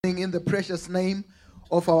In the precious name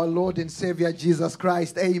of our Lord and Savior Jesus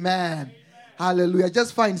Christ. Amen. Hallelujah.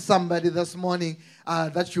 Just find somebody this morning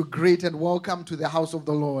that you greet and welcome to the house of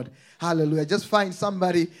the Lord. Hallelujah. Just find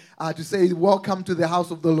somebody to say welcome to the house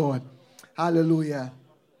of the Lord. Hallelujah.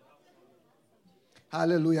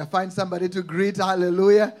 Hallelujah. Find somebody to greet.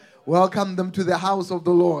 Hallelujah. Welcome them to the house of the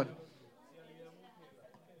Lord.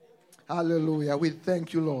 Hallelujah. We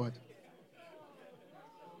thank you, Lord.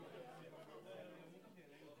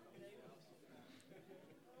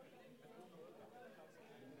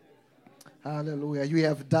 Hallelujah. You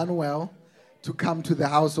have done well to come to the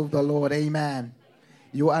house of the Lord. Amen.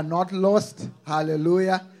 You are not lost.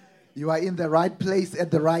 Hallelujah. You are in the right place at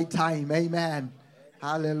the right time. Amen.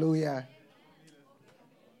 Hallelujah.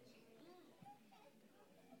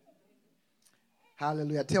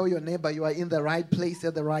 Hallelujah. Tell your neighbor you are in the right place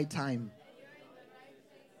at the right time.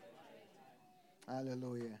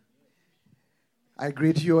 Hallelujah. I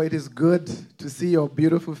greet you. It is good to see your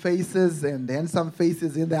beautiful faces and handsome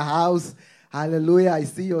faces in the house. Hallelujah. I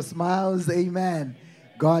see your smiles. Amen.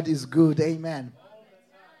 God is good. Amen.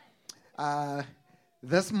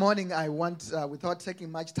 This morning, I want, without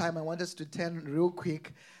taking much time, I want us to turn real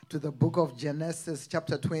quick to the book of Genesis,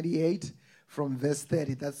 chapter 28, from verse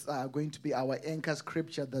 30. That's going to be our anchor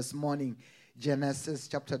scripture this morning. Genesis,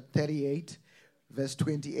 chapter 38, verse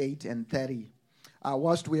 28 and 30.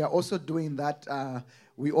 Whilst we are also doing that,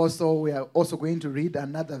 we are also going to read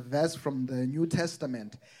another verse from the New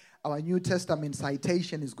Testament. Our New Testament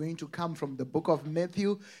citation is going to come from the book of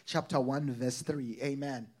Matthew, chapter 1, verse 3.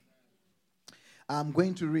 Amen. I'm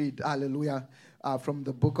going to read, hallelujah, from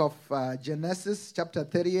the book of Genesis, chapter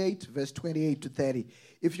 38, verse 28 to 30.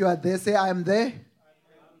 If you are there, say, I am there.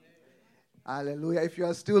 Hallelujah. If you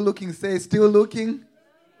are still looking, say, still looking.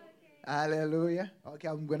 Hallelujah. Okay,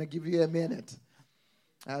 I'm going to give you a minute.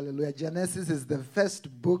 Hallelujah. Genesis is the first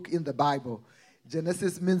book in the Bible.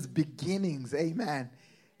 Genesis means beginnings. Amen.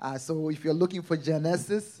 So if you're looking for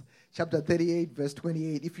Genesis, chapter 38, verse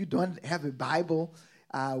 28, if you don't have a Bible,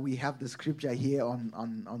 we have the scripture here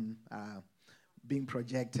on being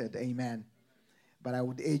projected. Amen. But I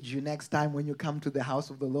would urge you next time when you come to the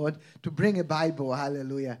house of the Lord to bring a Bible.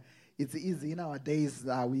 Hallelujah. It's easy. Nowadays,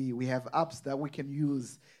 we have apps that we can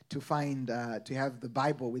use to find, to have the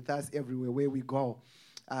Bible with us everywhere where we go.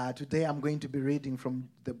 Today I'm going to be reading from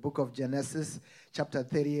the book of Genesis, chapter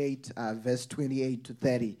 38, verse 28 to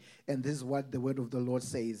 30. And this is what the word of the Lord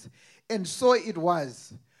says. And so it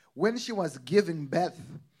was, when she was giving birth,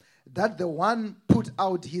 that the one put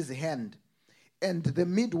out his hand, and the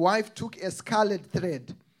midwife took a scarlet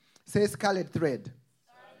thread. Say scarlet thread.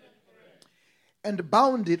 And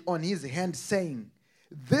bound it on his hand, saying,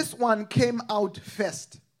 this one came out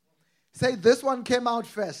first. Say, this one came out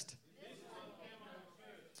first.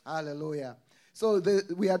 Hallelujah. So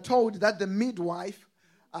we are told that the midwife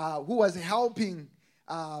who was helping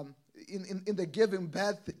in the giving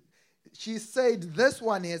birth, she said, this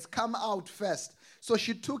one has come out first. So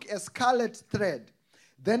she took a scarlet thread.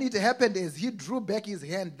 Then it happened as he drew back his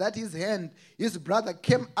hand, that his brother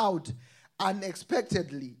came out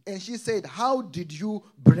unexpectedly. And she said, how did you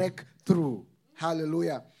break through?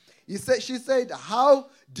 Hallelujah. She said, how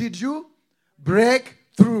did you break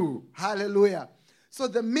through? Hallelujah. So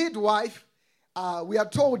the midwife, we are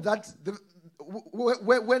told that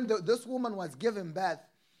when this woman was given birth,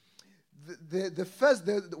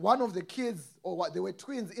 one of the kids, there were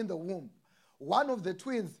twins in the womb. One of the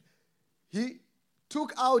twins, he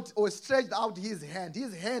took out or stretched out his hand.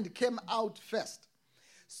 His hand came out first,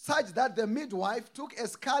 such that the midwife took a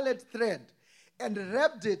scarlet thread and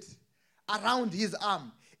wrapped it around his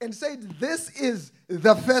arm and said, this is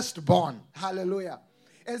the firstborn. Hallelujah.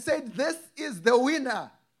 And said, this is the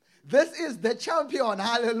winner. This is the champion.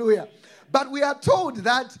 Hallelujah. But we are told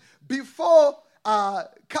that before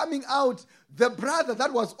coming out, the brother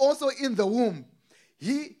that was also in the womb,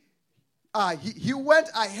 he went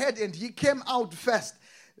ahead and he came out first,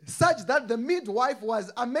 such that the midwife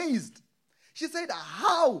was amazed. She said,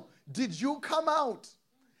 how did you come out?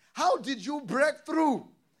 How did you break through?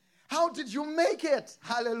 How did you make it?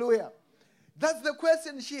 Hallelujah. That's the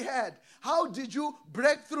question she had. How did you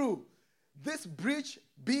break through? This breach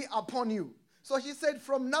be upon you. So she said,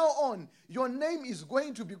 from now on, your name is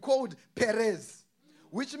going to be called Perez,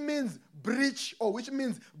 which means breach, or which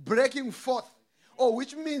means breaking forth, or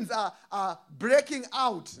which means breaking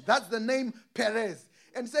out. That's the name Perez.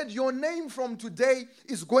 And said, your name from today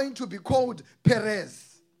is going to be called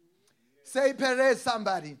Perez. Say Perez,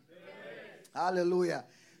 somebody. Perez. Hallelujah.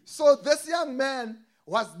 So this young man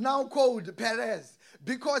was now called Perez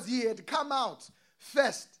because he had come out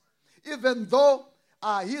first, even though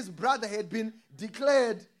his brother had been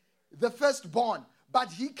declared the firstborn,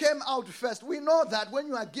 but he came out first. We know that when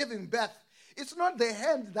you are giving birth, it's not the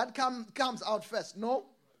hand that comes out first, no?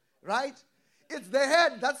 Right? It's the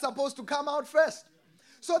head that's supposed to come out first.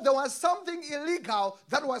 So there was something illegal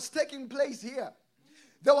that was taking place here.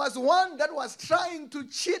 There was one that was trying to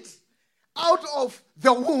cheat out of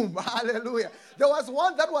the womb. Hallelujah. There was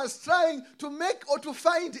one that was trying to make or to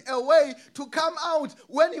find a way to come out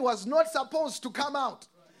when he was not supposed to come out.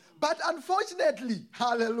 But unfortunately,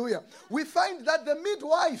 hallelujah, we find that the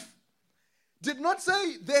midwife did not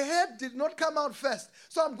say the head did not come out first.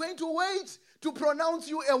 So I'm going to wait to pronounce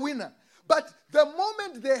you a winner. But the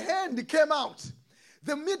moment the hand came out,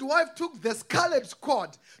 the midwife took the scarlet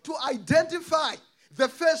cord to identify the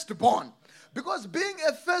firstborn. Because being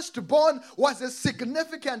a firstborn was a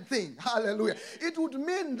significant thing. Hallelujah. It would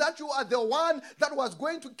mean that you are the one that was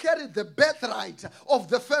going to carry the birthright of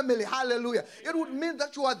the family. Hallelujah. It would mean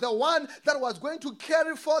that you are the one that was going to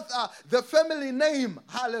carry forth the family name.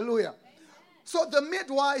 Hallelujah. Amen. So the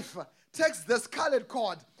midwife takes the scarlet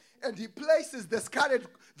cord and he places the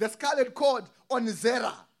scarlet cord on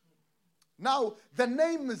Zerah. Now, the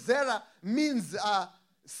name Zerah means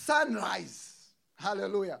sunrise.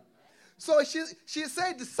 Hallelujah. So she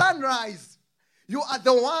said, sunrise, you are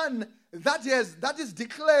the one that is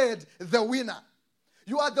declared the winner.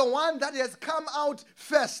 You are the one that has come out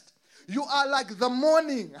first. You are like the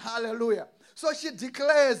morning. Hallelujah. So she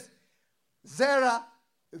declares Zerah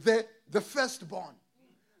the firstborn.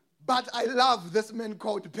 But I love this man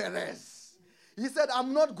called Perez. He said,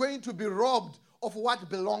 I'm not going to be robbed of what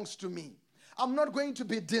belongs to me. I'm not going to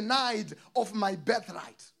be denied of my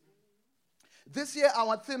birthright. This year,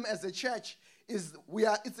 our theme as a church it's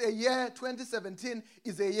a year, 2017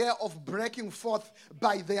 is a year of breaking forth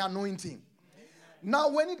by the anointing. Now,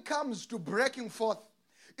 when it comes to breaking forth,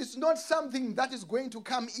 it's not something that is going to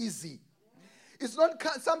come easy. It's not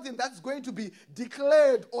something that's going to be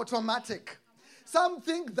declared automatic.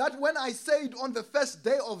 Something that when I said on the first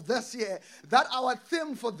day of this year, that our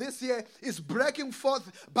theme for this year is breaking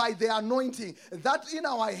forth by the anointing, that in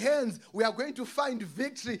our hands we are going to find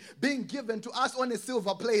victory being given to us on a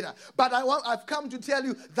silver platter. But I've come to tell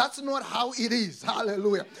you that's not how it is.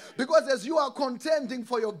 Hallelujah. Because as you are contending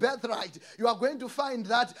for your birthright, you are going to find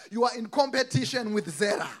that you are in competition with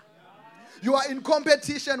Zerah. You are in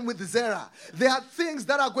competition with Zerah. There are things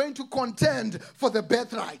that are going to contend for the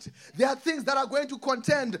birthright. There are things that are going to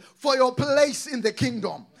contend for your place in the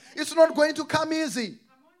kingdom. It's not going to come easy.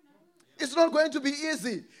 It's not going to be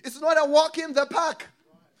easy. It's not a walk in the park.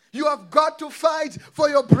 You have got to fight for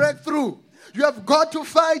your breakthrough. You have got to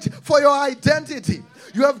fight for your identity.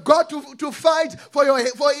 You have got to fight for your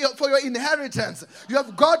inheritance. You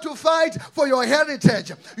have got to fight for your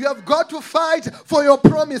heritage. You have got to fight for your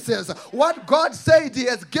promises. What God said He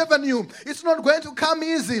has given you, it's not going to come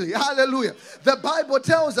easily. Hallelujah. The Bible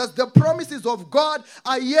tells us the promises of God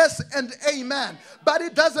are yes and amen. But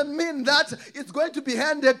it doesn't mean that it's going to be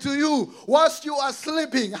handed to you whilst you are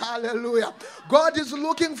sleeping. Hallelujah. God is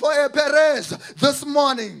looking for a Perez this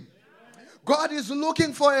morning. God is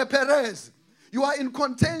looking for a Perez. You are in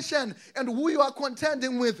contention, and who you are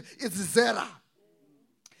contending with is Zerah.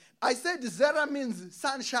 I said Zerah means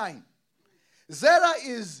sunshine. Zerah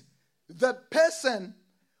is the person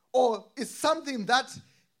or is something that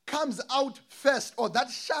comes out first or that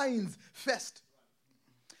shines first.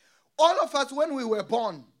 All of us, when we were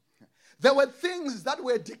born, there were things that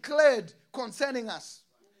were declared concerning us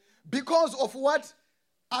because of what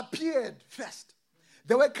appeared first.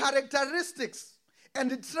 There were characteristics and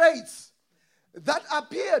traits that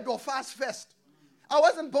appeared of us first. I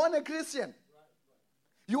wasn't born a Christian.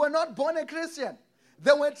 You were not born a Christian.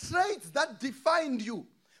 There were traits that defined you.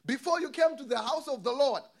 Before you came to the house of the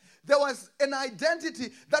Lord, there was an identity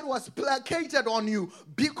that was placated on you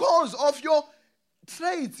because of your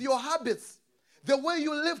traits, your habits, the way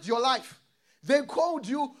you lived your life. They called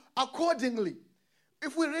you accordingly.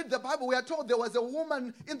 If we read the Bible, we are told there was a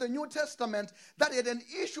woman in the New Testament that had an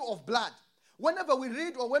issue of blood. Whenever we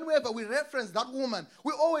read or whenever we reference that woman,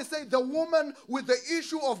 we always say the woman with the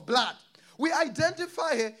issue of blood. We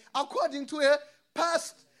identify her according to her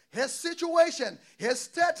past, her situation, her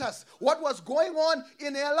status, what was going on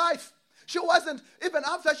in her life. She wasn't, even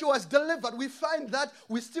after she was delivered, we find that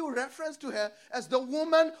we still reference to her as the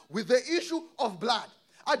woman with the issue of blood.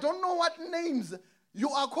 I don't know what names you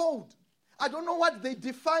are called. I don't know what they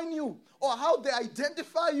define you or how they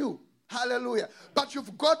identify you. Hallelujah. But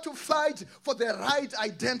you've got to fight for the right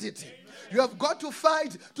identity. You have got to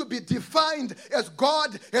fight to be defined as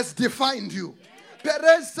God has defined you.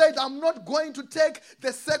 Perez said, I'm not going to take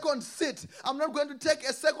the second seat. I'm not going to take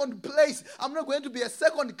a second place. I'm not going to be a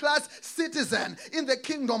second-class citizen in the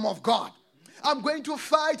kingdom of God. I'm going to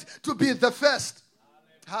fight to be the first.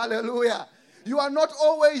 Hallelujah. You are not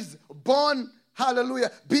always born,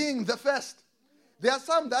 hallelujah, being the first. There are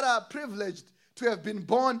some that are privileged to have been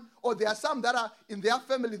born, or there are some that are in their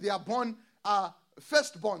family, they are born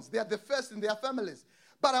firstborns. They are the first in their families.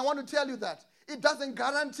 But I want to tell you that it doesn't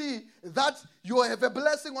guarantee that you have a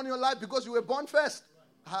blessing on your life because you were born first.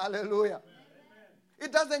 Hallelujah.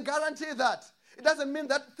 It doesn't guarantee that. It doesn't mean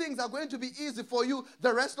that things are going to be easy for you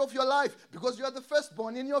the rest of your life because you are the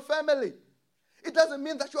firstborn in your family. It doesn't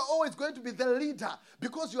mean that you are always going to be the leader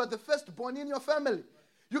because you are the firstborn in your family.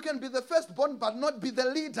 You can be the firstborn but not be the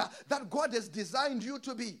leader that God has designed you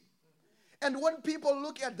to be. And when people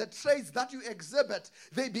look at the traits that you exhibit,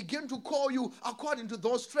 they begin to call you according to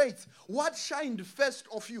those traits. What shined first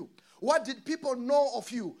of you? What did people know of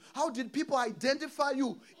you? How did people identify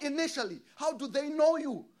you initially? How do they know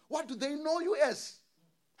you? What do they know you as?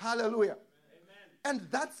 Hallelujah. Amen. And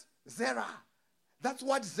that's Zerah. That's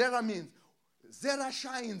what Zerah means. Zerah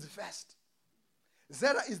shines first.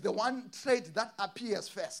 Zerah is the one trait that appears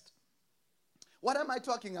first. What am I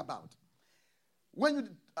talking about?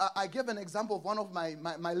 When I gave an example of one of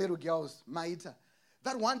my little girls, Maita.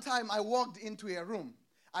 That one time I walked into a room.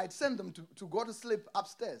 I'd sent them to go to sleep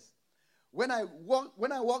upstairs. When I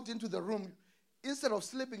walked into the room, instead of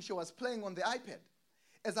sleeping, she was playing on the iPad.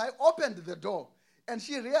 As I opened the door, and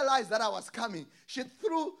she realized that I was coming, she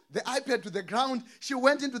threw the iPad to the ground. She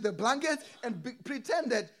went into the blanket and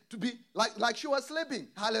pretended to be like she was sleeping.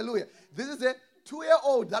 Hallelujah. This is a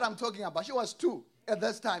 2-year-old that I'm talking about. She was 2 at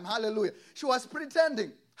this time. Hallelujah. She was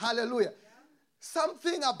pretending. Hallelujah.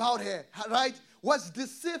 Something about her, right, was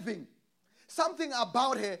deceiving. Something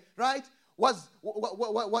about her, right, was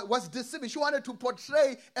deceiving. She wanted to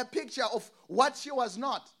portray a picture of what she was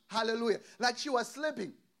not. Hallelujah. Like she was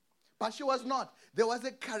sleeping. But she was not. There was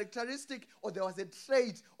a characteristic, or there was a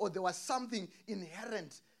trait, or there was something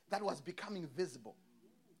inherent that was becoming visible.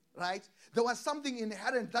 Right? There was something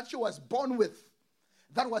inherent that she was born with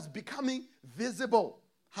that was becoming visible.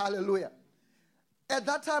 Hallelujah. At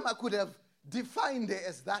that time, I could have defined her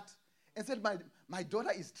as that and said, my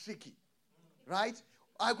daughter is tricky. Right?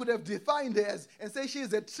 I could have defined her as and say she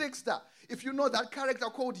is a trickster. If you know that character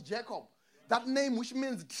called Jacob, that name which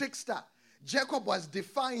means trickster, Jacob was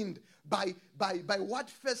defined by what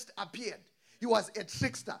first appeared. He was a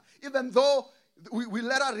trickster. Even though we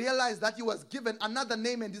later realized that he was given another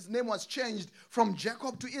name and his name was changed from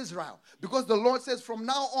Jacob to Israel. Because the Lord says from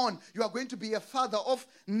now on, you are going to be a father of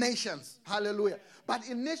nations. Hallelujah. But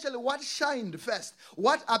initially what shined first,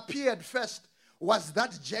 what appeared first was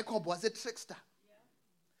that Jacob was a trickster.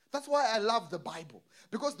 That's why I love the Bible.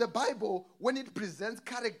 Because the Bible, when it presents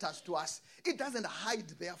characters to us, it doesn't hide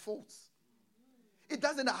their faults. It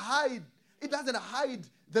doesn't hide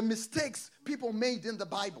the mistakes people made in the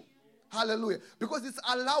Bible. Hallelujah. Because it's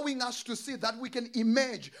allowing us to see that we can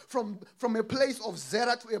emerge from a place of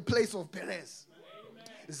Zerah to a place of Perez. Amen.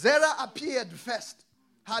 Zerah appeared first.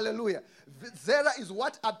 Hallelujah. Zerah is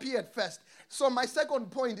what appeared first. So my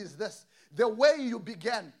second point is this. The way you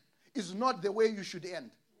began is not the way you should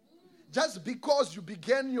end. Just because you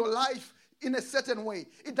began your life in a certain way,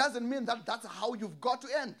 it doesn't mean that that's how you've got to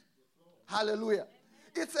end. Hallelujah.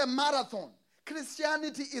 It's a marathon.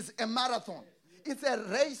 Christianity is a marathon. It's a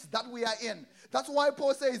race that we are in. That's why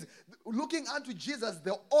Paul says, looking unto Jesus,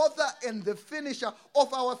 the author and the finisher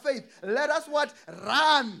of our faith. Let us what?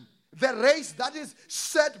 Run the race that is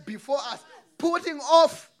set before us. Putting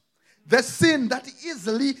off the sin that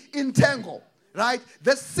easily entangles. Right?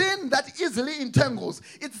 The sin that easily entangles.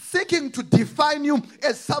 It's seeking to define you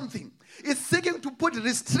as something. It's seeking to put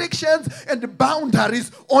restrictions and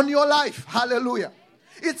boundaries on your life. Hallelujah.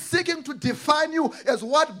 It's seeking to define you as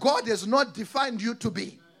what God has not defined you to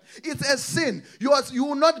be. It's a sin. You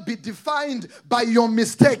will not be defined by your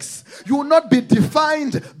mistakes. You will not be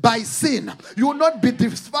defined by sin. You will not be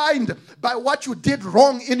defined by what you did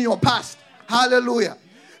wrong in your past. Hallelujah.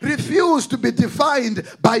 Refuse to be defined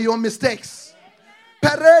by your mistakes.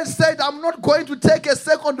 Perez said, I'm not going to take a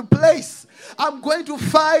second place. I'm going to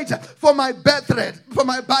fight for my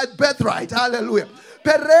birthright. Hallelujah.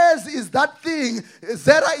 Perez is that thing.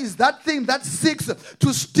 Zerah is that thing that seeks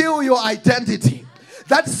to steal your identity.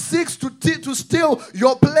 That seeks to steal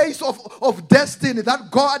your place of destiny that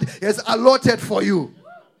God has allotted for you.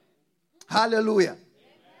 Hallelujah.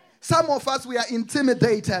 Some of us, we are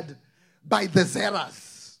intimidated by the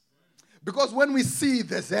Zerahs. Because when we see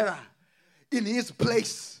the Zerah in his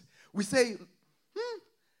place, we say,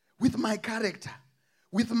 with my character,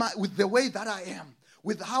 with the way that I am,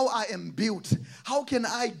 with how I am built, how can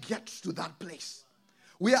I get to that place?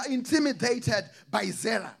 We are intimidated by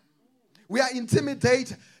Zerah. We are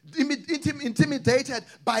intimidated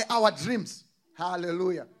by our dreams.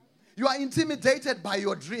 Hallelujah. You are intimidated by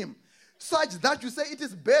your dream, such that you say it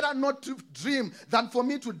is better not to dream than for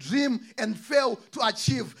me to dream and fail to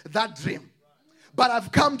achieve that dream. But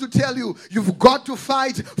I've come to tell you, you've got to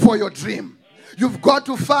fight for your dream. You've got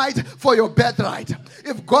to fight for your birthright.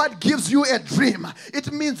 If God gives you a dream, it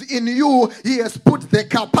means in you, He has put the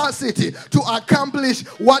capacity to accomplish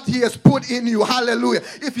what He has put in you. Hallelujah.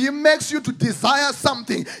 If He makes you to desire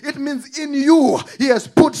something, it means in you, He has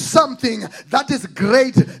put something that is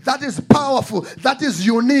great, that is powerful, that is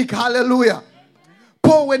unique. Hallelujah.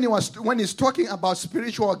 Paul, when he's talking about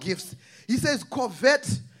spiritual gifts, he says,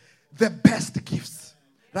 covet the best gifts.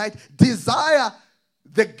 Right? Desire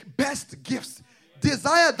the best gifts.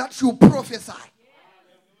 Desire that you prophesy.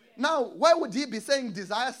 Now, why would he be saying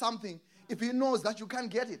desire something if he knows that you can't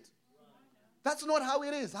get it? That's not how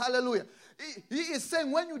it is. Hallelujah. He is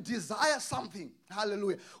saying when you desire something,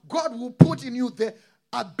 hallelujah, God will put in you the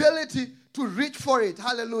ability to reach for it.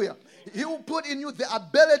 Hallelujah. He will put in you the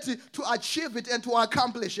ability to achieve it and to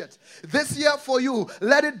accomplish it. This year for you,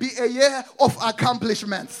 let it be a year of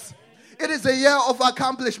accomplishments. It is a year of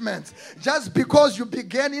accomplishments. Just because you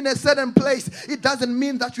began in a certain place, it doesn't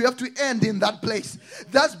mean that you have to end in that place.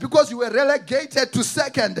 Just because you were relegated to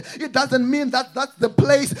second, it doesn't mean that that's the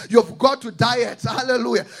place you've got to die at.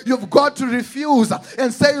 Hallelujah. You've got to refuse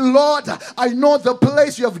and say, Lord, I know the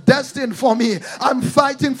place you have destined for me. I'm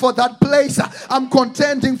fighting for that place. I'm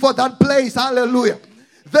contending for that place. Hallelujah.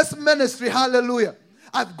 This ministry, hallelujah.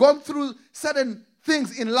 I've gone through certain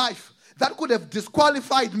things in life that could have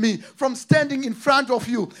disqualified me from standing in front of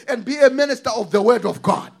you and be a minister of the word of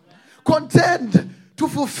God. Contend to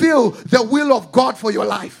fulfill the will of God for your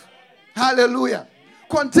life. Hallelujah.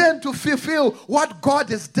 Contend to fulfill what God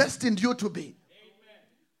has destined you to be.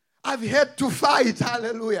 I've had to fight,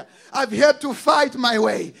 hallelujah. I've had to fight my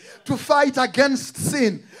way, to fight against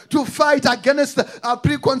sin, to fight against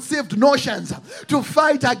preconceived notions, to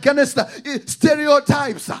fight against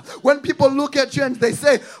stereotypes. When people look at you and they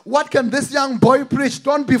say, what can this young boy preach?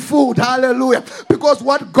 Don't be fooled, hallelujah. Because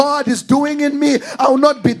what God is doing in me, I will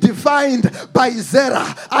not be defined by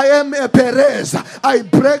Zerah. I am a Perez. I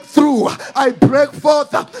break through. I break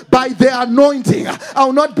forth by the anointing. I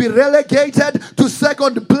will not be relegated to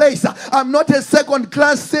second place. I'm not a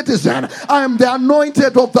second-class citizen. I am the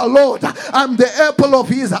anointed of the Lord. I'm the apple of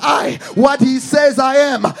His eye. What He says I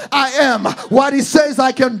am, I am. What He says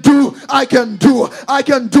I can do, I can do. I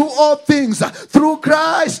can do all things through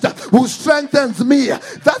Christ who strengthens me.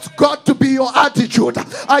 That's got to be your attitude.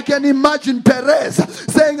 I can imagine Perez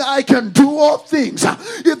saying, I can do all things,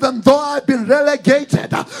 even though I've been relegated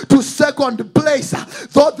to second place,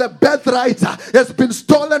 though the birthright has been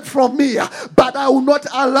stolen from me, but I will not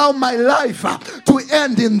allow my life to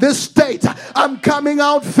end in this state. I'm coming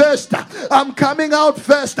out first. I'm coming out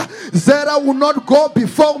first. Zerah will not go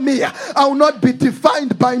before me. I will not be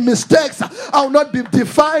defined by mistakes. I will not be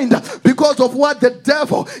defined because of what the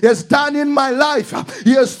devil has done in my life.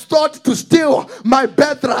 He has thought to steal my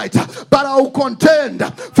birthright, but I will contend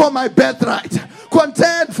for my birthright.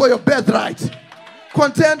 Contend for your birthright.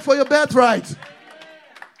 Contend for your birthright.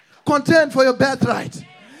 Contend for your birthright.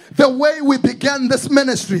 The way we began this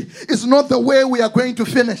ministry is not the way we are going to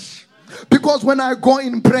finish. Because when I go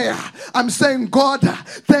in prayer, I'm saying, God,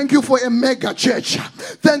 thank you for a mega church.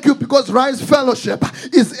 Thank you because Rise Fellowship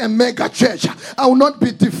is a mega church. I will not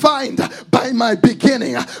be defined by my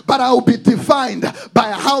beginning, but I will be defined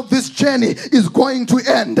by how this journey is going to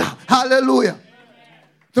end. Hallelujah.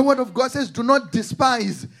 The word of God says, do not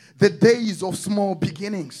despise the days of small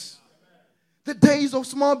beginnings. The days of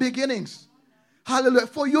small beginnings. Hallelujah.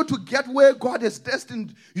 For you to get where God has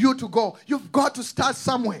destined you to go, you've got to start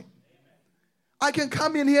somewhere. I can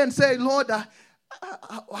come in here and say, Lord,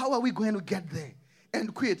 how are we going to get there?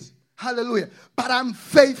 And quit. Hallelujah. But I'm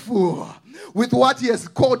faithful with what He has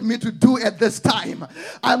called me to do at this time.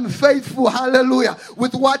 I'm faithful, hallelujah,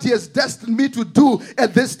 with what He has destined me to do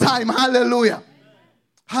at this time. Hallelujah.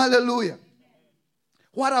 Hallelujah.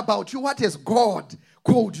 What about you? What has God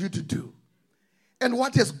called you to do? And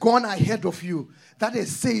what has gone ahead of you that has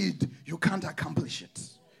said you can't accomplish it?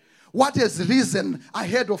 What has risen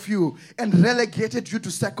ahead of you and relegated you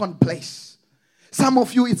to second place? Some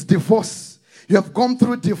of you, it's divorce. You have gone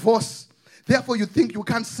through divorce. Therefore, you think you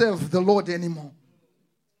can't serve the Lord anymore.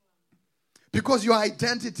 Because your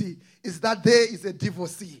identity is that there is a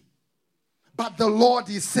divorcee. But the Lord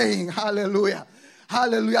is saying, hallelujah,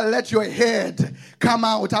 hallelujah, let your head come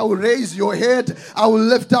out. I will raise your head. I will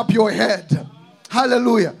lift up your head.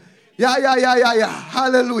 Hallelujah. Yeah.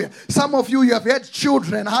 Hallelujah. Some of you have had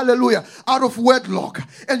children, hallelujah, out of wedlock,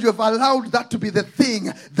 and you have allowed that to be the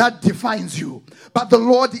thing that defines you. But the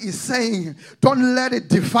Lord is saying, don't let it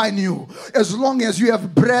define you. As long as you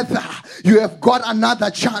have breath, you have got another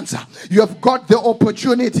chance. You have got the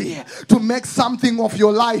opportunity to make something of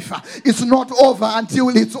your life. It's not over until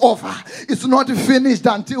it's over. It's not finished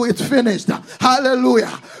until it's finished.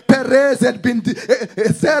 Hallelujah.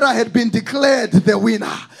 Sarah had been declared the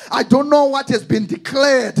winner. I don't know what has been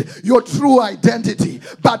declared your true identity,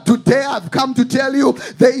 but today I've come to tell you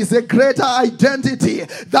there is a greater identity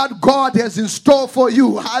that God has in store for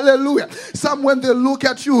you. Hallelujah. Some, when they look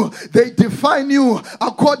at you, they define you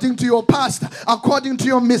according to your past, according to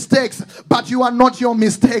your mistakes, but you are not your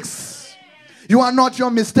mistakes. You are not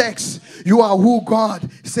your mistakes. You are who God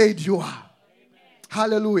said you are.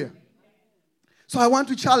 Hallelujah. So I want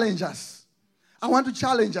to challenge us. I want to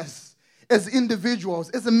challenge us as individuals,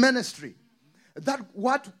 as a ministry, that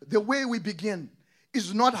the way we begin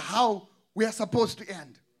is not how we are supposed to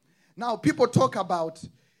end. Now, people talk about,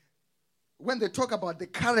 when they talk about the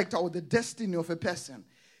character or the destiny of a person,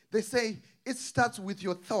 they say it starts with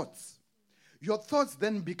your thoughts. Your thoughts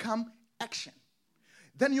then become action.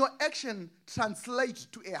 Then your action translates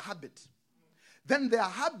to a habit. Then their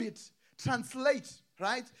habit translates,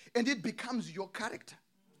 right? And it becomes your character.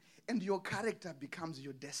 And your character becomes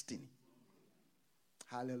your destiny.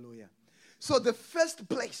 Hallelujah. So the first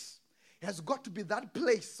place has got to be that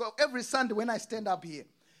place. So every Sunday when I stand up here,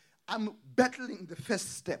 I'm battling the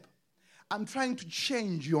first step. I'm trying to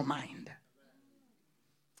change your mind.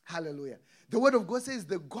 Hallelujah. The word of God says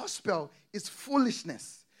the gospel is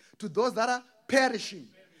foolishness to those that are perishing,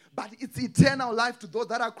 but it's eternal life to those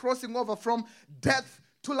that are crossing over from death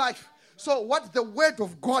to life. So what the word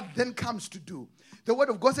of God then comes to do, the word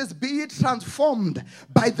of God says, be it transformed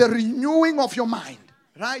by the renewing of your mind.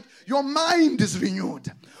 Right? Your mind is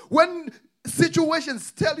renewed. When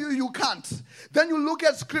situations tell you you can't, then you look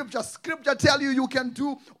at scripture. Scripture tell you can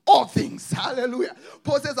do all things. Hallelujah.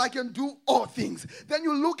 Paul says, I can do all things. Then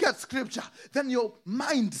you look at scripture. Then your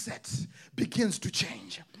mindset begins to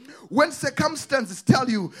change. When circumstances tell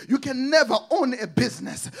you can never own a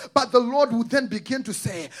business, but the Lord will then begin to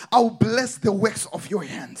say, I will bless the works of your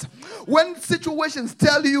hands. When situations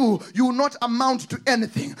tell you will not amount to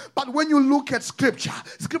anything, but when you look at scripture,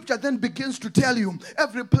 scripture then begins to tell you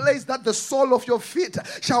every place that the sole of your feet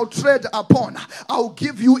shall tread upon, I'll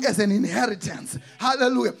give you as an inheritance.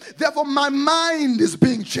 Hallelujah. Therefore, my mind is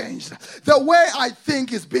being changed. The way I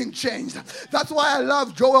think is being changed. That's why I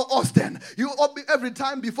love Joel Osteen. Every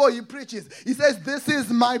time before he preaches, he says, this is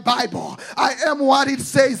my Bible. I am what it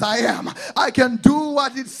says I am. I can do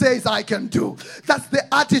what it says I can do. That's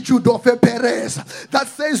the attitude of a Perez that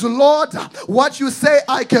says, Lord, what you say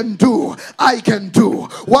I can do, I can do.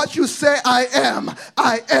 What you say I am,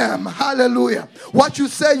 I am. Hallelujah. What you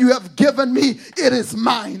say you have given me, it is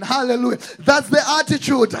mine. Hallelujah. That's the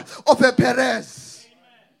attitude of a Perez.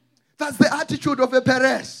 That's the attitude of a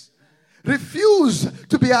Perez. Refuse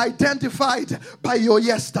to be identified by your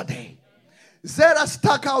yesterday. Zerah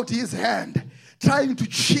stuck out his hand, trying to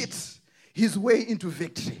cheat his way into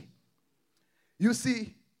victory. You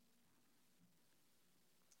see,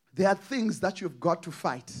 there are things that you've got to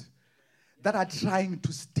fight that are trying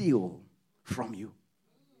to steal from you.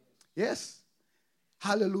 Yes?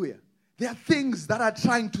 Hallelujah. There are things that are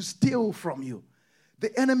trying to steal from you.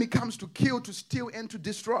 The enemy comes to kill, to steal, and to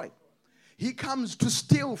destroy. He comes to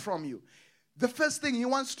steal from you. The first thing he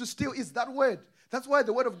wants to steal is that word. That's why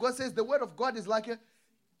the word of God says the word of God is like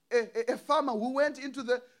a farmer who went into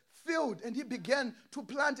the field and he began to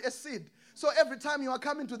plant a seed. So every time you are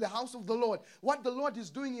coming to the house of the Lord, what the Lord is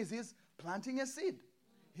doing is he's planting a seed.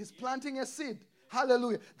 He's planting a seed.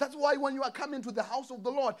 Hallelujah. That's why when you are coming to the house of the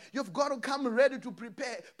Lord, you've got to come ready to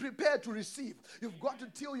prepare to receive. You've got to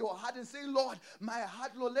till your heart and say, Lord, my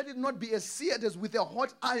heart, Lord, let it not be as seared as with a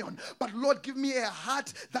hot iron, but Lord, give me a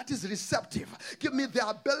heart that is receptive. Give me the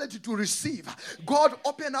ability to receive. God,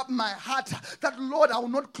 open up my heart that, Lord, I will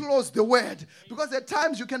not close the word. Because at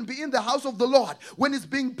times you can be in the house of the Lord. When it's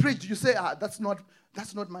being preached, you say, that's not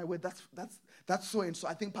my word. That's so and so.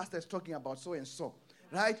 I think Pastor is talking about so and so.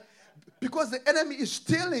 Right? Because the enemy is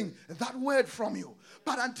stealing that word from you.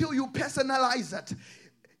 But until you personalize it,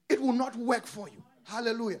 it will not work for you.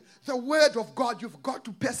 Hallelujah. The word of God, you've got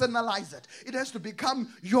to personalize it. It has to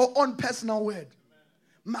become your own personal word.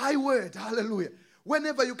 My word. Hallelujah.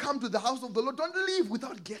 Whenever you come to the house of the Lord, don't leave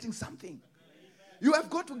without getting something. You have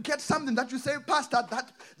got to get something that you say, Pastor,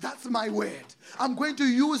 that's my word. I'm going to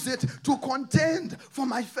use it to contend for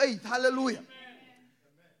my faith. Hallelujah.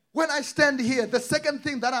 When I stand here, the second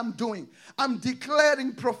thing that I'm doing, I'm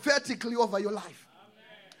declaring prophetically over your life.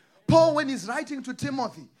 Amen. Paul, when he's writing to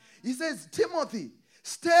Timothy, he says, Timothy,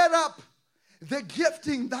 stir up the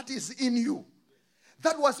gifting that is in you,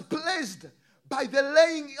 that was placed by the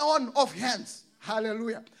laying on of hands.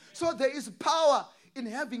 Hallelujah. So there is power in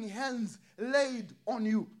having hands laid on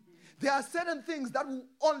you. There are certain things that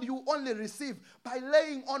you only receive by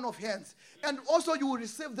laying on of hands. And also you will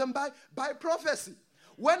receive them by prophecy.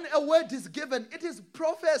 When a word is given, it is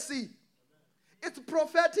prophecy. It's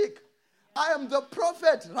prophetic. I am the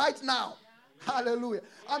prophet right now. Hallelujah.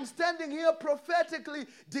 I'm standing here prophetically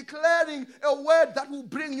declaring a word that will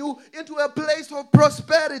bring you into a place of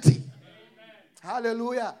prosperity.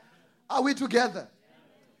 Hallelujah. Are we together?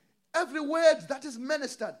 Every word that is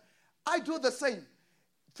ministered, I do the same.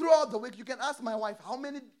 Throughout the week, you can ask my wife how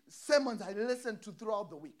many sermons I listen to throughout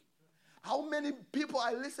the week. How many people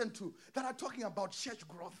I listen to that are talking about church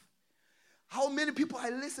growth. How many people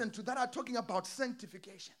I listen to that are talking about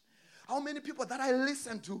sanctification. How many people that I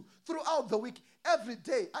listen to throughout the week, every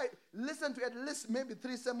day. I listen to at least maybe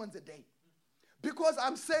 3 sermons a day. Because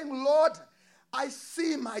I'm saying, Lord, I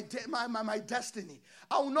see my destiny.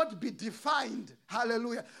 I will not be defined,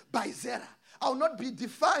 hallelujah, by Zerah. I will not be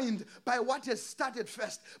defined by what has started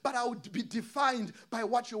first, but I will be defined by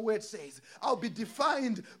what your word says. I'll be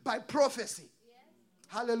defined by prophecy. Yes.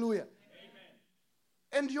 Hallelujah.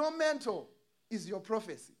 Amen. And your mentor is your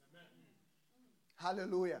prophecy. Amen.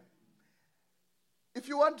 Hallelujah. If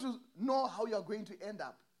you want to know how you are going to end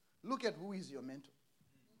up, look at who is your mentor.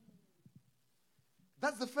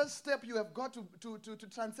 That's the first step you have got to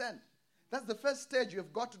transcend. That's the first stage you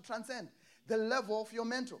have got to transcend, the level of your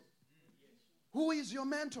mentor. Who is your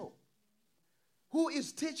mentor? Who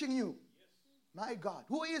is teaching you? My God.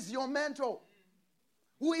 Who is your mentor?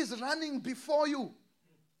 Who is running before you?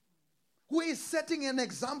 Who is setting an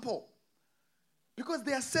example? Because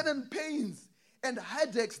there are certain pains and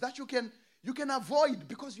headaches that you can avoid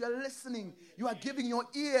because you are listening. You are giving your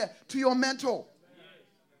ear to your mentor.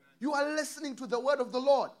 You are listening to the word of the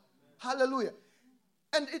Lord. Hallelujah.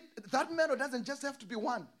 And that mentor doesn't just have to be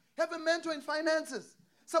one. Have a mentor in finances.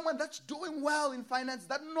 Someone that's doing well in finance,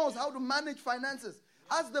 that knows how to manage finances.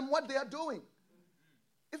 Ask them what they are doing.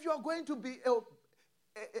 If you are going to be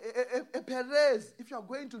a Perez, if you are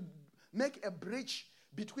going to make a bridge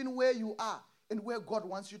between where you are and where God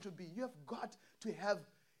wants you to be, you have got to have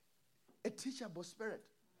a teachable spirit.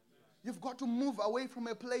 You've got to move away from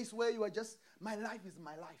a place where you are just, my life is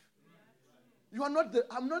my life. I'm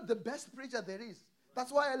not the best preacher there is.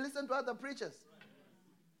 That's why I listen to other preachers.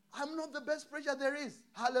 I'm not the best preacher there is.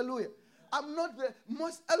 Hallelujah. I'm not the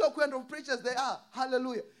most eloquent of preachers there are.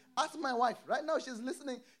 Hallelujah. Ask my wife. Right now she's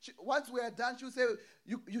listening. Once we are done, she'll say,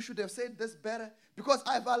 you should have said this better. Because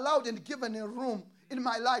I've allowed and given a room in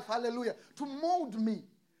my life, hallelujah, to mold me,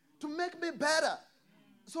 to make me better.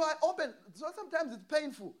 So sometimes it's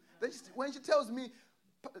painful. When she tells me,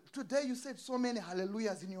 today you said so many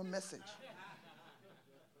hallelujahs in your message.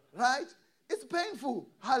 Right? It's painful.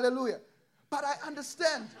 Hallelujah. But I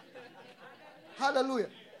understand. Hallelujah.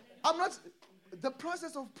 The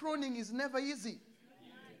process of pruning is never easy.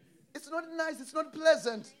 It's not nice. It's not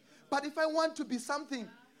pleasant. But if I want to be something,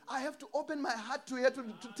 I have to open my heart to her to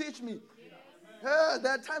teach me. There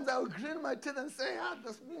are times I will grin my teeth and say,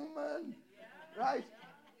 this woman. Right?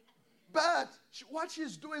 But what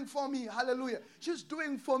she's doing for me, hallelujah, she's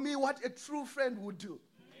doing for me what a true friend would do.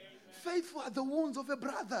 Faithful are the wounds of a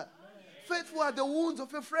brother. Faithful are the wounds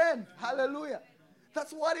of a friend. Hallelujah.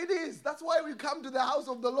 That's what it is. That's why we come to the house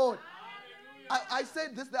of the Lord. I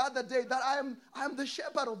said this the other day, that I am the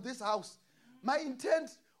shepherd of this house. My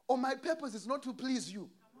intent or my purpose is not to please you.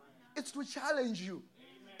 It's to challenge you.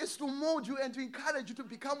 It's to mold you and to encourage you to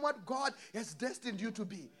become what God has destined you to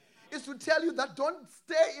be. It's to tell you that don't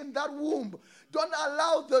stay in that womb. Don't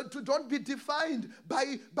allow don't be defined by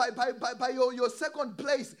your second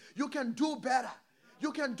place. You can do better.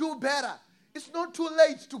 You can do better. It's not too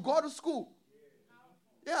late to go to school.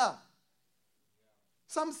 Yeah.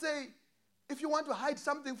 Some say, if you want to hide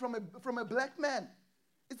something from a black man,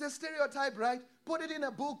 it's a stereotype, right? Put it in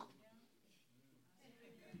a book.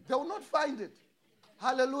 They will not find it.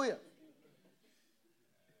 Hallelujah.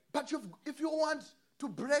 But if you want to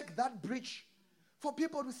break that breach, for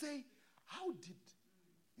people to say, how did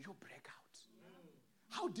you break out?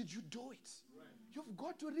 How did you do it? You've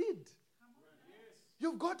got to read.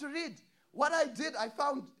 You've got to read. What I did, I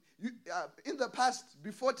found in the past,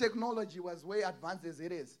 before technology was way advanced as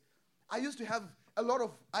it is, I used to have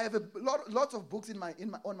lots of books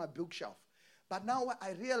on my bookshelf. But now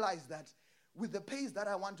I realize that with the pace that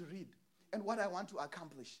I want to read and what I want to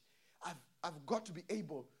accomplish, I've got to be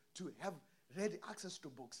able to have ready access to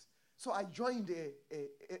books. So I joined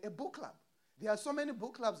a book club. There are so many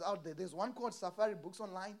book clubs out there. There's one called Safari Books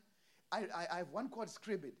Online. I have one called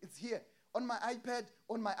Scribd. It's here on my iPad,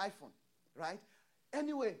 on my iPhone, right?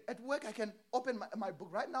 Anyway, at work I can open my book.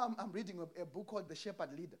 Right now I'm reading a book called The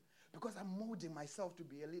Shepherd Leader because I'm molding myself to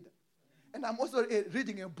be a leader. And I'm also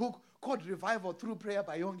reading a book called Revival Through Prayer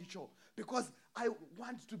by Yonggi Cho because I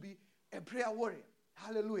want to be a prayer warrior.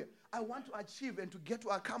 Hallelujah. I want to achieve and to get to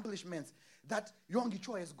accomplishments that Yonggi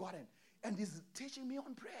Cho has gotten. And he's teaching me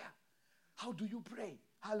on prayer. How do you pray?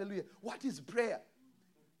 Hallelujah. What is prayer?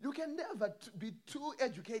 You can never be too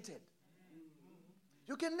educated.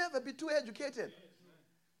 You can never be too educated.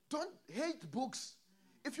 Don't hate books.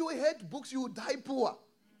 If you hate books, you will die poor.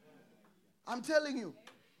 I'm telling you.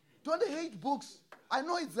 Don't hate books. I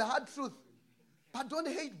know it's the hard truth. But don't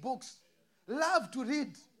hate books. Love to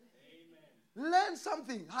read. Amen. Learn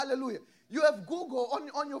something. Hallelujah. You have Google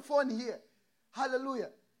on your phone here. Hallelujah.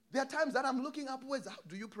 There are times that I'm looking up words. How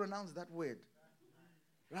do you pronounce that word?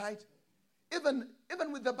 Right? Even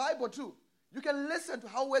with the Bible too. You can listen to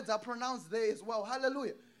how words are pronounced there as well.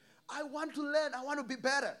 Hallelujah. I want to learn. I want to be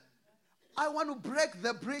better. I want to break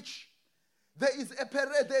the breach. There is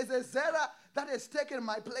a Zerah that has taken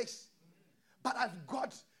my place. But I've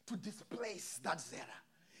got to displace that Zerah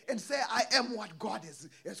and say, I am what God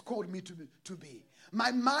has called me to be.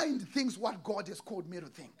 My mind thinks what God has called me to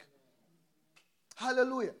think.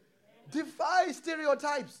 Hallelujah. Defy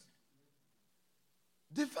stereotypes.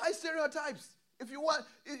 Defy stereotypes. If you want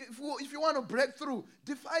to break through,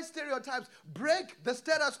 defy stereotypes. Break the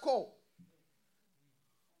status quo.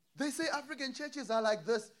 They say African churches are like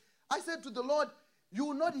this. I said to the Lord, you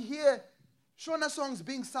will not hear Shona songs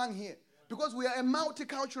being sung here because we are a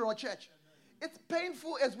multicultural church. It's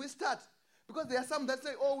painful as we start because there are some that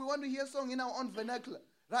say, oh, we want to hear song in our own vernacular,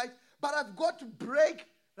 right? But I've got to break,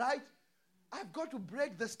 right? I've got to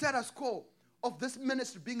break the status quo of this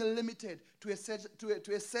ministry being limited to a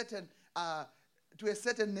certain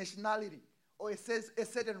nationality or a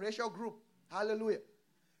certain racial group. Hallelujah.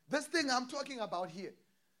 This thing I'm talking about here,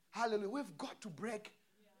 hallelujah, we've got to break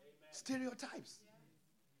stereotypes.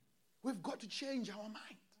 We've got to change our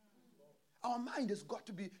mind. Our mind has got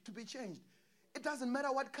to be changed. It doesn't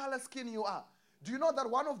matter what color skin you are. Do you know that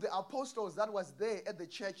one of the apostles that was there at the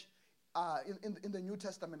church in the New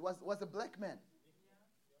Testament was a black man?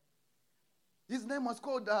 His name was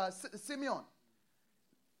called Simeon.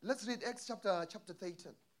 Let's read Acts chapter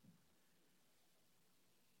 13.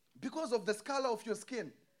 Because of the color of your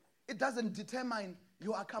skin, it doesn't determine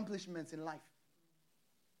your accomplishments in life.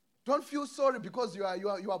 Don't feel sorry because you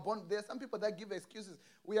are born. There are some people that give excuses.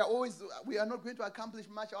 We are not going to accomplish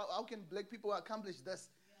much. How can black people accomplish this?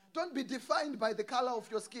 Yeah. Don't be defined by the color of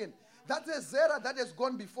your skin. That's a Zerah that has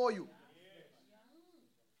gone before you.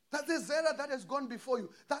 That's a Zerah that has gone before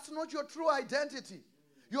you. That's not your true identity.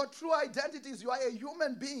 Your true identity is you are a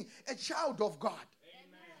human being, a child of God.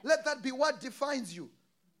 Amen. Let that be what defines you.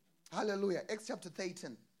 Hallelujah. Acts chapter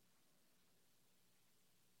 13.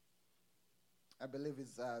 I believe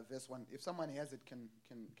it's verse 1. If someone has it, can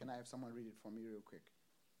I have someone read it for me real quick?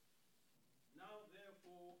 Now,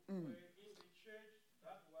 therefore, were in the church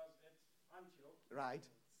that was at Antioch, right,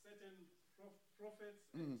 certain prophets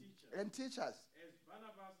and teachers, as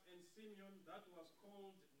Barnabas and Simeon, that was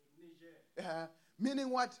called Niger. Meaning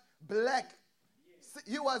what? Black. Yes.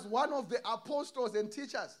 He was one of the apostles and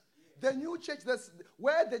teachers. Yes. The new church, that's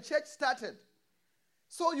where the church started.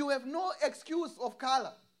 So you have no excuse of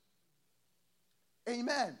color.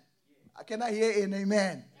 Amen. Yes. Can I hear an amen?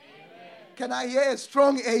 Amen? Can I hear a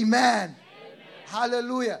strong amen? Amen?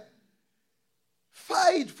 Hallelujah.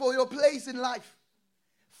 Fight for your place in life.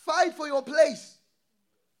 Fight for your place.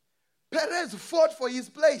 Perez fought for his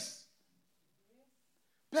place.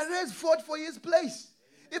 Perez fought for his place,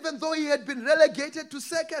 even though he had been relegated to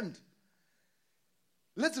second.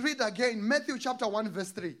 Let's read again, Matthew chapter 1,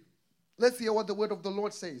 verse 3. Let's hear what the word of the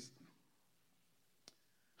Lord says.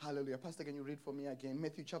 Hallelujah. Pastor, can you read for me again?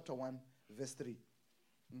 Matthew chapter 1, verse 3.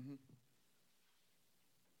 Mm-hmm.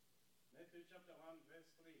 Matthew chapter 1, verse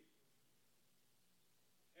 3.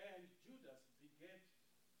 And Judas begat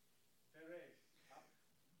Perez,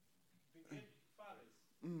 begat Phares,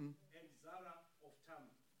 and Zara of Tamar.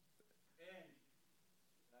 And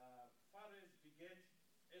Phares begat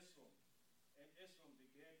Esrom, and Esrom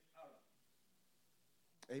begat Aram.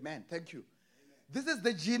 Amen. Thank you. Amen. This is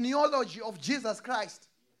the genealogy of Jesus Christ.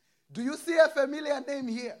 Do you see a familiar name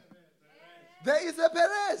here? There is a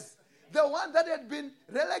Perez, the one that had been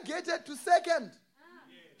relegated to second.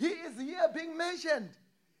 He is here being mentioned.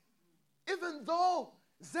 Even though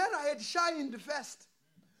Zerah had shined first,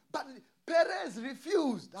 But Perez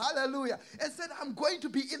refused, hallelujah, and said, I'm going to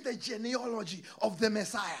be in the genealogy of the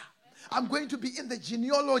Messiah. I'm going to be in the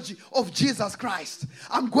genealogy of Jesus Christ.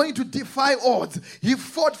 I'm going to defy odds. He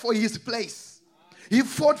fought for his place. He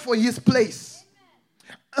fought for his place.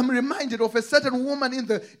 I'm reminded of a certain woman in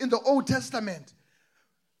the Old Testament,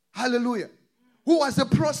 hallelujah, who was a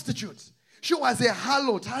prostitute. She was a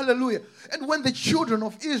harlot, hallelujah. And when the children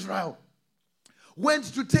of Israel went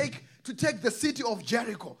to take the city of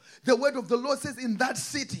Jericho, the word of the Lord says in that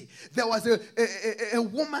city, there was a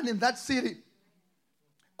woman in that city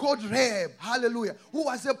called Rahab, hallelujah, who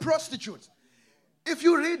was a prostitute. If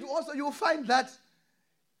you read also, you'll find that,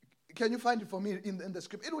 can you find it for me in the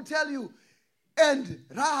script? It will tell you, and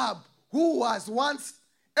Rahab, who was once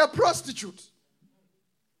a prostitute.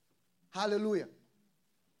 Hallelujah.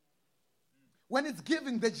 When it's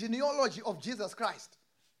giving the genealogy of Jesus Christ.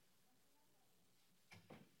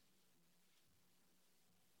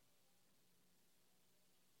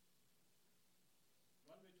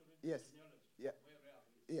 Yes. Yeah.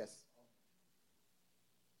 Yes.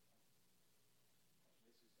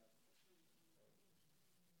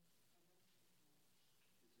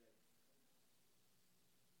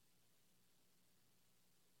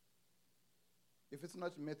 If it's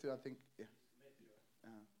not Matthew, I think, yeah.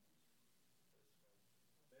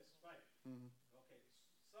 Verse 5. Okay.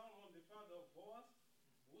 Solomon, the father of Boaz,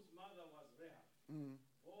 whose mother was Rahab.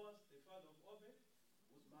 Boaz, the father of Obed,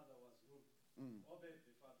 whose mother was Ruth. Obed,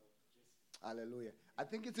 the father of Jesse. Hallelujah. I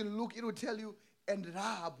think it's in Luke, it will tell you, and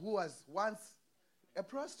Rahab, who was once a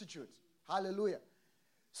prostitute. Hallelujah.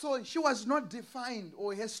 So she was not defined,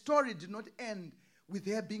 or her story did not end with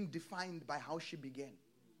her being defined by how she began.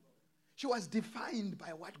 She was defined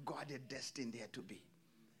by what God had destined her to be.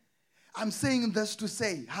 I'm saying this to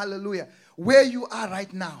say, hallelujah, where you are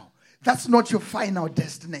right now, that's not your final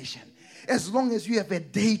destination. As long as you have a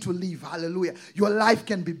day to live, hallelujah, your life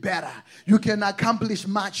can be better. You can accomplish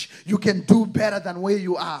much. You can do better than where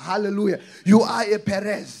you are, hallelujah. You are a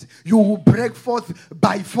Perez. You will break forth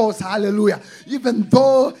by force, hallelujah. Even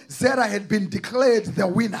though Zerah had been declared the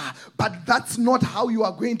winner, but that's not how you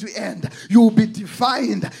are going to end. You will be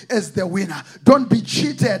defined as the winner. Don't be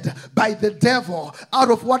cheated by the devil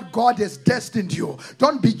out of what God has destined you.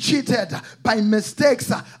 Don't be cheated by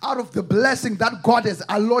mistakes out of the blessing that God has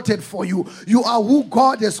allotted for you. You are who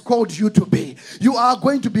God has called you to be. You are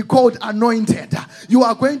going to be called anointed. You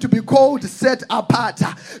are going to be called set apart.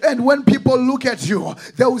 And when people look at you,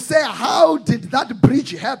 they will say, how did that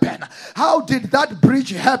breach happen? How did that breach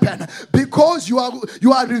happen? Because you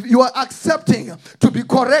are accepting to be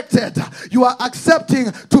corrected. You are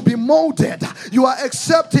accepting to be molded. You are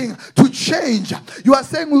accepting to change. You are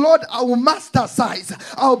saying, Lord, I will master size.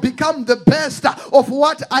 I'll become the best of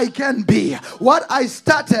what I can be. What I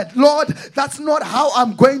started, Lord, that's not how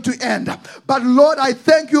I'm going to end. But Lord, I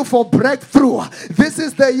thank you for breakthrough. This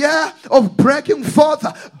is the year of breaking forth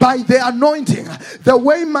by the anointing. The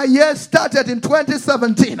way my year started in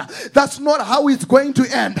 2017, that's not how it's going to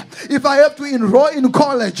end. If I have to enroll in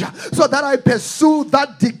college so that I pursue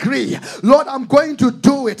that degree, Lord, I'm going to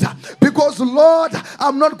do it. Because Lord,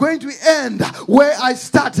 I'm not going to end where I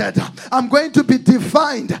started. I'm going to be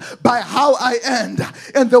defined by how I end.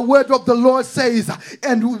 And the word of the Lord says,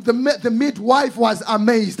 and the midwife was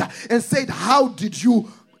amazed and said, how did you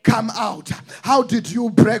come out? How did you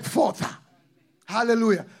break forth?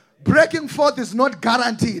 Hallelujah. Breaking forth is not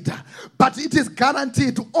guaranteed, but it is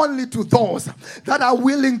guaranteed only to those that are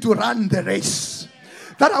willing to run the race,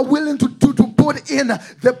 that are willing to put in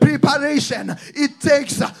the preparation it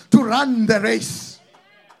takes to run the race.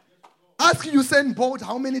 Ask Usain Bolt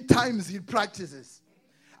how many times he practices.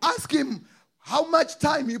 Ask him how much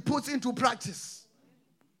time he puts into practice.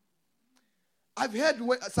 I've heard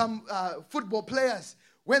some football players,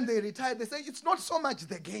 when they retire, they say, it's not so much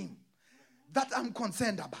the game that I'm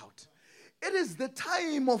concerned about. It is the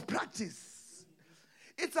time of practice.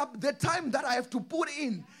 It's the time that I have to put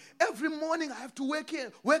in. Every morning I have to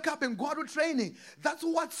wake up and go to training. That's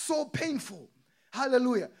what's so painful.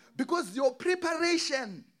 Hallelujah. Because your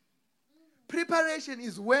preparation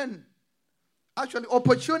is when, actually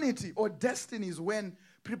opportunity or destiny is when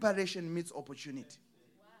preparation meets opportunity.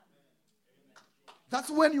 That's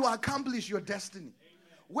when you accomplish your destiny.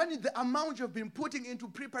 When the amount you've been putting into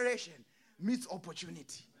preparation meets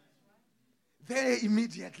opportunity. There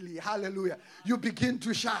immediately, hallelujah, you begin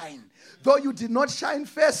to shine. Though you did not shine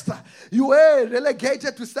first, you were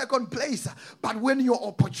relegated to second place. But when your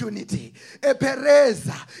opportunity, a Perez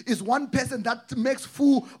is one person that makes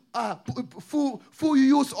full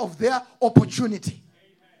use of their opportunity.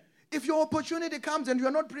 If your opportunity comes and you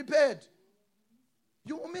are not prepared,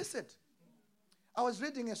 you will miss it. I was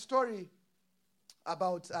reading a story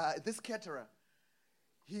about this caterer.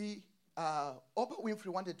 Oprah Winfrey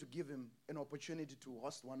wanted to give him an opportunity to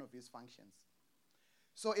host one of his functions.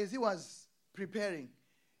 So as he was preparing,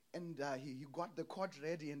 and he got the card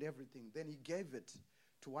ready and everything, then he gave it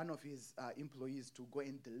to one of his employees to go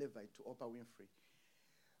and deliver it to Oprah Winfrey.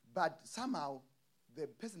 But somehow, the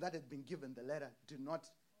person that had been given the letter did not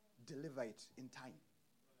deliver it in time.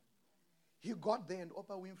 He got there, and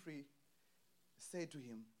Oprah Winfrey said to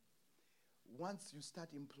him, once you start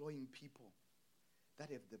employing people that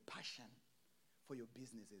have the passion for your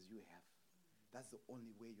business as you have, that's the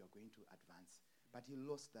only way you are going to advance. But he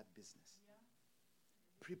lost that business.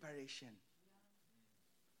 Preparation.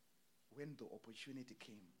 When the opportunity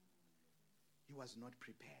came, he was not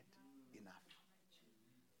prepared enough.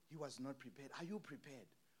 He was not prepared. Are you prepared?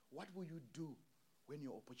 What will you do when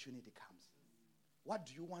your opportunity comes? What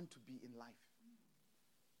do you want to be in life?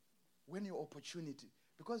 When your opportunity,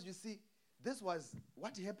 because you see, this was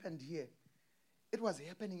what happened here. It was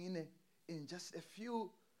happening in just a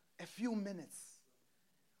few minutes.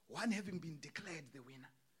 One having been declared the winner.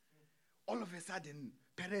 All of a sudden,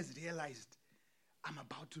 Perez realized, I'm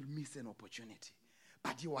about to miss an opportunity.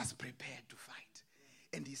 But he was prepared to fight.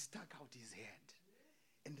 And he stuck out his head.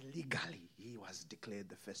 And legally, he was declared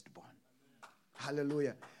the firstborn.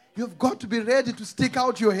 Hallelujah. You've got to be ready to stick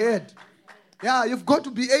out your head. Yeah, you've got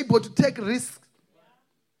to be able to take risks.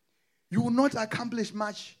 You will not accomplish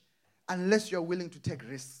much unless you're willing to take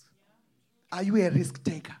risks. Are you a risk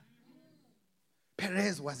taker?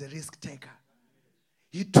 Perez was a risk taker.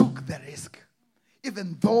 He took the risk.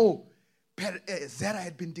 Even though Zerah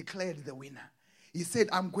had been declared the winner, he said,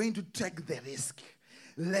 I'm going to take the risk,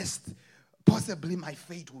 lest possibly my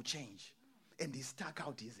fate will change. And he stuck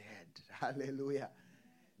out his head. Hallelujah.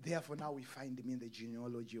 Therefore, now we find him in the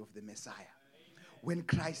genealogy of the Messiah. When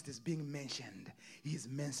Christ is being mentioned, he is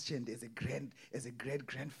mentioned as a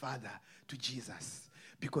great-grandfather to Jesus,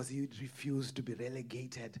 because he refused to be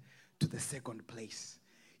relegated to the second place.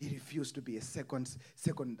 He refused to be a second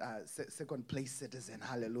place citizen.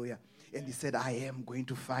 Hallelujah. And he said, I am going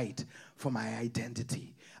to fight for my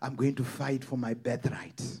identity. I'm going to fight for my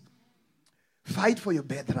birthright. Fight for your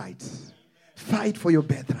birthright. Fight for your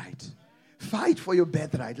birthright. Fight for your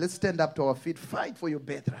birthright. Let's stand up to our feet. Fight for your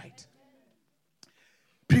birthright.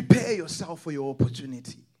 Prepare yourself for your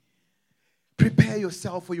opportunity. Prepare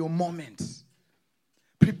yourself for your moment.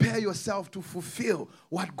 Prepare yourself to fulfill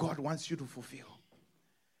what God wants you to fulfill.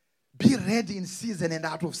 Be ready in season and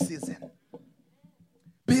out of season.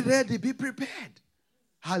 Be ready, be prepared.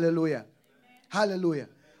 Hallelujah. Hallelujah.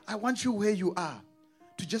 I want you where you are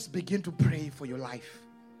to just begin to pray for your life.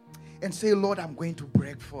 And say, Lord, I'm going to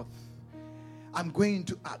break forth. I'm going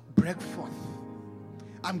to break forth.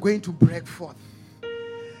 I'm going to break forth.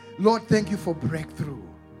 Lord, thank you for breakthrough.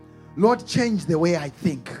 Lord, change the way I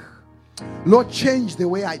think. Lord, change the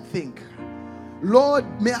way I think. Lord,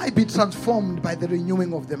 may I be transformed by the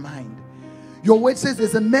renewing of the mind. Your word says,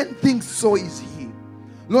 as a man thinks, so is he.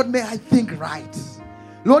 Lord, may I think right.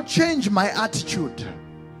 Lord, change my attitude.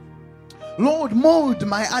 Lord, mold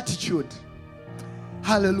my attitude.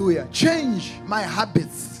 Hallelujah. Change my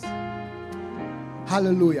habits.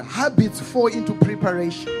 Hallelujah. Habits fall into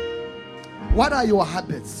preparation. What are your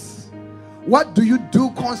habits? What do you do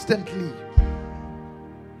constantly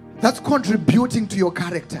that's contributing to your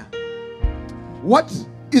character? What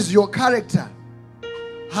is your character?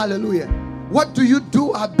 Hallelujah. What do you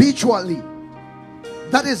do habitually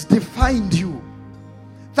that has defined you?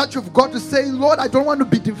 That you've got to say, Lord, I don't want to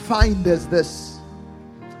be defined as this.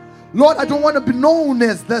 Lord, I don't want to be known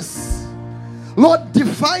as this. Lord,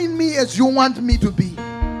 define me as you want me to be.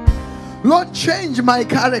 Lord, change my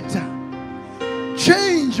character.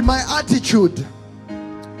 Change my attitude.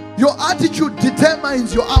 Your attitude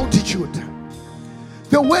determines your altitude.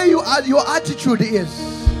 The way you are, your attitude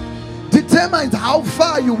is determines how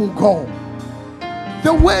far you will go.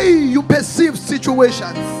 The way you perceive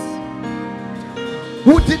situations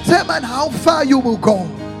will determine how far you will go.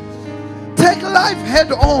 Take life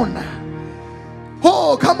head on.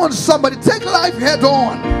 Oh, come on, somebody. Take life head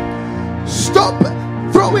on. Stop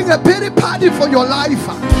throwing a pity party for your life.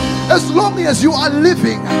 As long as you are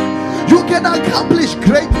living, you can accomplish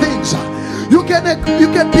great things. You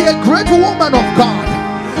can be a great woman of God.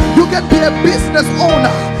 You can be a business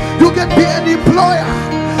owner. You can be an employer.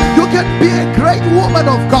 You can be a great woman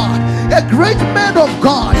of God, a great man of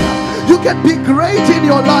God. You can be great in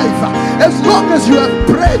your life. As long as you have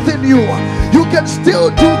breath in you, you can still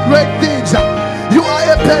do great things. You are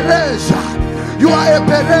a Perez. You are a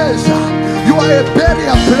Perez. You are a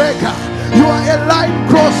barrier breaker. You are a line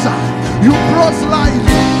crosser. You cross lines.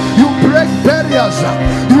 You break barriers. barriers.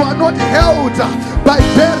 You are not held by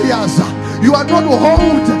barriers. You are not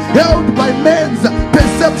held by men's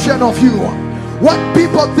perception of you. What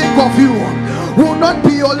people think of you will not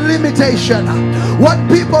be your limitation. What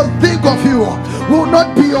people think of you will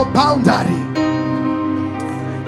not be your boundary.